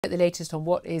The latest on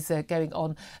what is going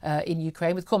on in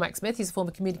Ukraine with Cormac Smith. He's a former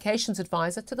communications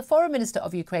advisor to the Foreign Minister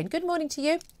of Ukraine. Good morning to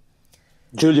you.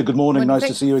 Julia, good morning. Nice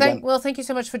to see you again. Well, thank you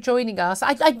so much for joining us.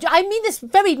 I mean this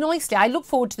very nicely. I look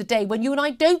forward to the day when you and I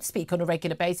don't speak on a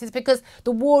regular basis because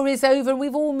the war is over and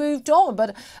we've all moved on.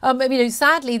 But,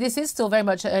 sadly, this is still very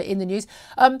much in the news.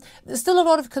 There's still a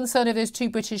lot of concern over those two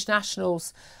British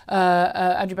nationals,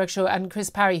 Andrew Bergshaw and Chris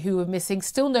Parry, who were missing.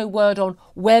 Still no word on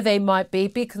where they might be.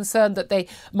 Big concern that they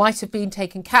might have been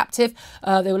taken captive.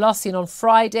 They were last seen on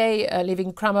Friday,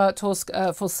 leaving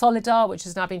Kramatorsk for Solidar, which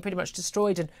has now been pretty much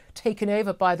destroyed and taken over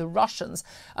by the Russians.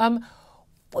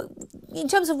 In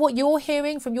terms of what you're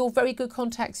hearing from your very good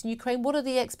contacts in Ukraine, what are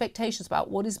the expectations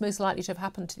about what is most likely to have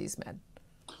happened to these men?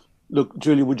 Look,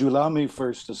 Julia, would you allow me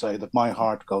first to say that my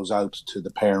heart goes out to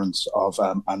the parents of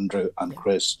Andrew and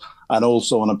Chris, and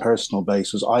also on a personal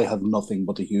basis, I have nothing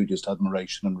but the hugest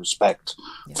admiration and respect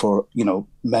for,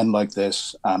 men like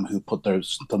this who put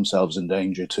themselves in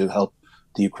danger to help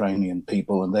the Ukrainian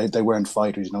people. And they weren't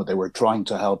fighters, they were trying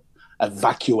to help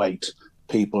evacuate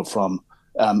people from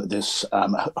this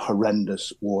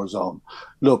horrendous war zone.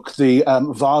 Look, the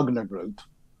Wagner Group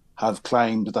have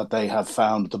claimed that they have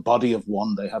found the body of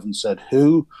one. They haven't said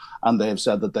who, and they have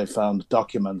said that they found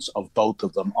documents of both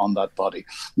of them on that body.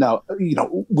 Now,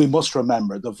 we must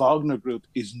remember the Wagner Group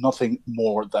is nothing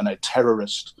more than a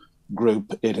terrorist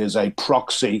group. It is a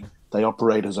proxy. They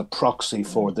operate as a proxy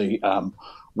for the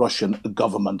Russian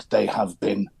government. They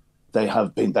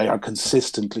are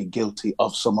consistently guilty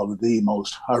of some of the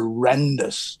most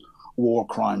horrendous war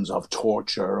crimes, of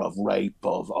torture, of rape,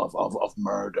 of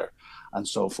murder, and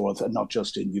so forth, and not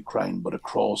just in Ukraine, but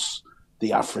across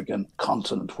the African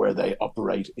continent, where they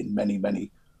operate in many, many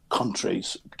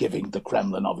countries, giving the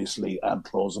Kremlin, obviously,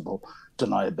 plausible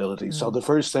deniability. So the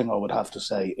first thing I would have to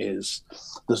say is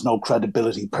there's no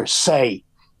credibility per se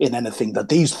in anything that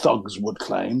these thugs would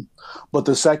claim. But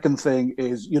the second thing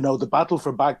is, the battle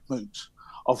for Bakhmut,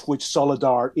 of which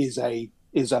Solidar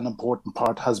is an important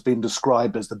part, has been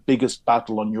described as the biggest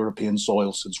battle on European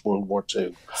soil since World War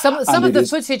II. Some of the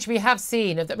footage we have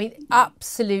seen,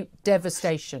 absolute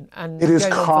devastation. And it is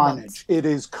carnage. It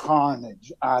is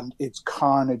carnage, and it's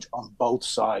carnage on both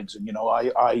sides. And,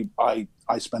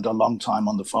 I spent a long time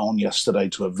on the phone yesterday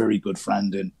to a very good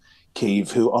friend in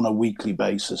Kyiv, who on a weekly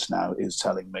basis now is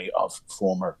telling me of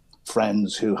former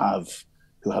friends who have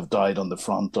died on the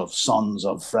front, of sons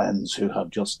of friends who have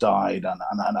just died,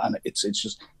 and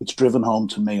it's driven home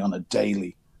to me on a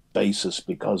daily basis,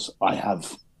 because I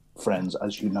have friends,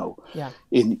 as you know,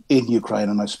 in Ukraine,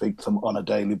 and I speak to them on a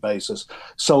daily basis.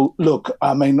 So look,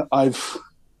 I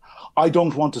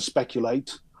don't want to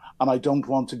speculate, and I don't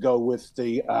want to go with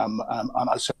the and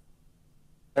I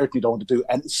certainly don't want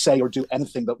to say or do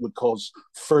anything that would cause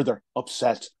further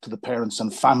upset to the parents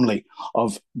and family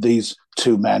of these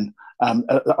two men.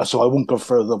 So I won't go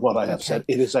further than what I have said.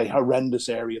 It is a horrendous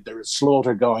area. There is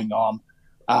slaughter going on.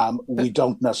 We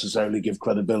don't necessarily give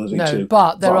credibility to.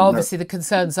 But there are obviously the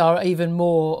concerns are even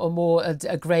more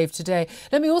grave today.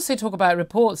 Let me also talk about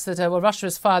reports that Russia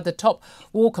has fired the top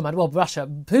war commander. Well,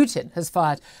 Putin has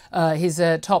fired his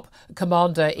top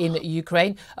commander in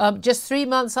Ukraine just 3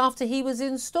 months after he was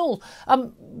installed.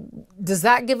 Does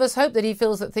that give us hope that he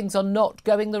feels that things are not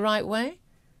going the right way?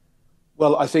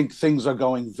 Well, I think things are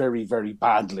going very, very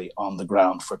badly on the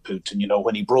ground for Putin.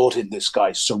 When he brought in this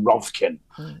guy, Surovkin,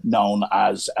 known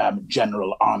as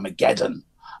General Armageddon,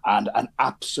 and an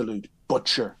absolute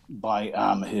butcher by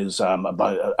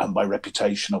by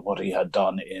reputation of what he had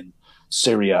done in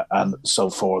Syria and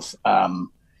so forth,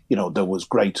 there was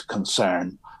great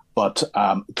concern. But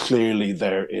clearly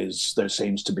there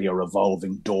seems to be a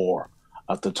revolving door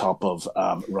at the top of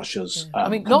Russia's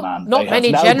command. Not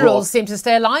many generals seem to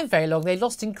stay alive very long. They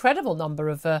lost incredible number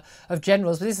of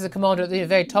generals, but this is a commander at the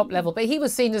very top level. But he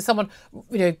was seen as someone,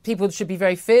 people should be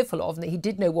very fearful of, and that he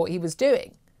did know what he was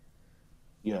doing.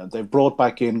 Yeah, they've brought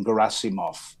back in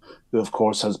Gerasimov, who, of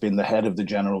course, has been the head of the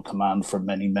general command for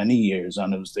many, many years,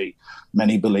 and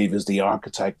many believe is the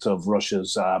architect of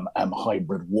Russia's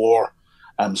hybrid war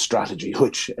strategy,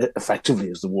 which effectively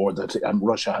is the war that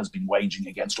Russia has been waging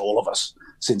against all of us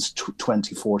since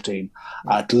 2014,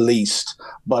 at least.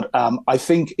 But I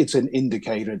think it's an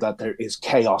indicator that there is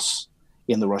chaos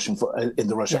in the Russian.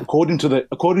 According to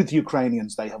the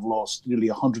Ukrainians, they have lost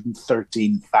nearly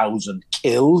 113,000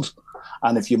 killed,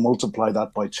 and if you multiply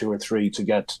that by 2 or 3 to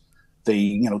get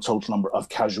the total number of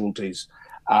casualties,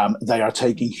 They are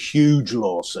taking huge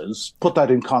losses. Put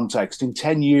that in context. In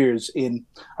 10 years in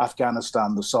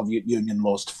Afghanistan, the Soviet Union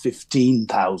lost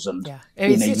 15,000 in a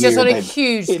year. It's just on a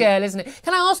huge scale, isn't it?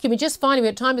 Can I ask you, just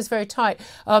finally, time is very tight.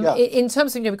 In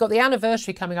terms of, we've got the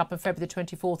anniversary coming up on February the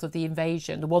 24th of the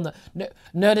invasion, the one that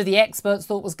none of the experts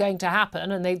thought was going to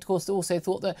happen. And they, of course, also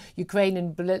thought that Ukraine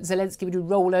and Zelensky would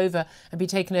roll over and be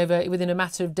taken over within a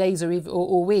matter of days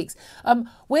or weeks.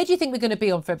 Where do you think we're going to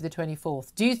be on February the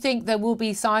 24th? Do you think there will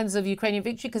be signs of Ukrainian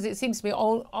victory? Because it seems to be an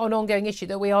ongoing issue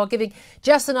that we are giving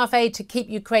just enough aid to keep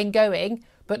Ukraine going,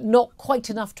 but not quite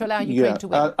enough to allow Ukraine to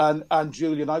win. And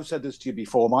Julian, I've said this to you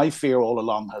before. My fear all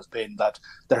along has been that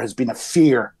there has been a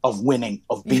fear of winning,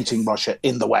 of beating Russia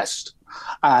in the West.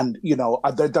 And,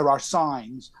 there are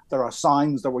signs. There are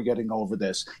signs that we're getting over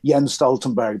this. Jens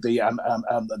Stoltenberg, the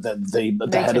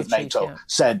head of NATO,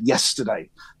 said yesterday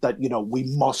that, we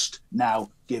must now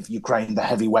give Ukraine the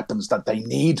heavy weapons that they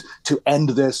need to end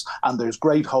this. And there's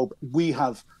great hope. We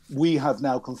have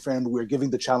now confirmed we're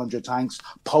giving the Challenger tanks.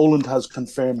 Poland has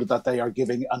confirmed that they are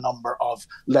giving a number of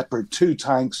Leopard 2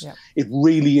 tanks. Yeah. It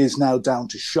really is now down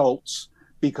to Scholz,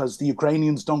 because the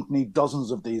Ukrainians don't need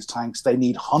dozens of these tanks. They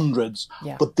need hundreds.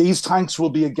 Yeah. But these tanks will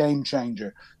be a game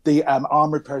changer. The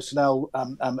armoured personnel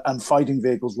and fighting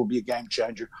vehicles will be a game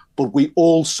changer. But we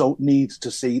also need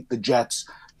to see the jets.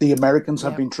 The Americans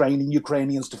have been training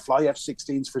Ukrainians to fly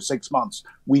F-16s for 6 months.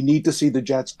 We need to see the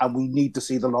jets, and we need to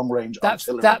see the long-range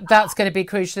artillery. That's going to be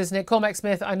crucial, isn't it? Cormac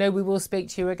Smith, I know we will speak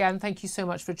to you again. Thank you so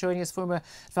much for joining us, former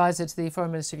advisor to the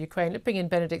Foreign Minister of Ukraine. Let's bring in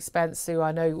Benedict Spence, who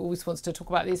I know always wants to talk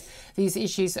about these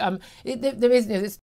issues. There is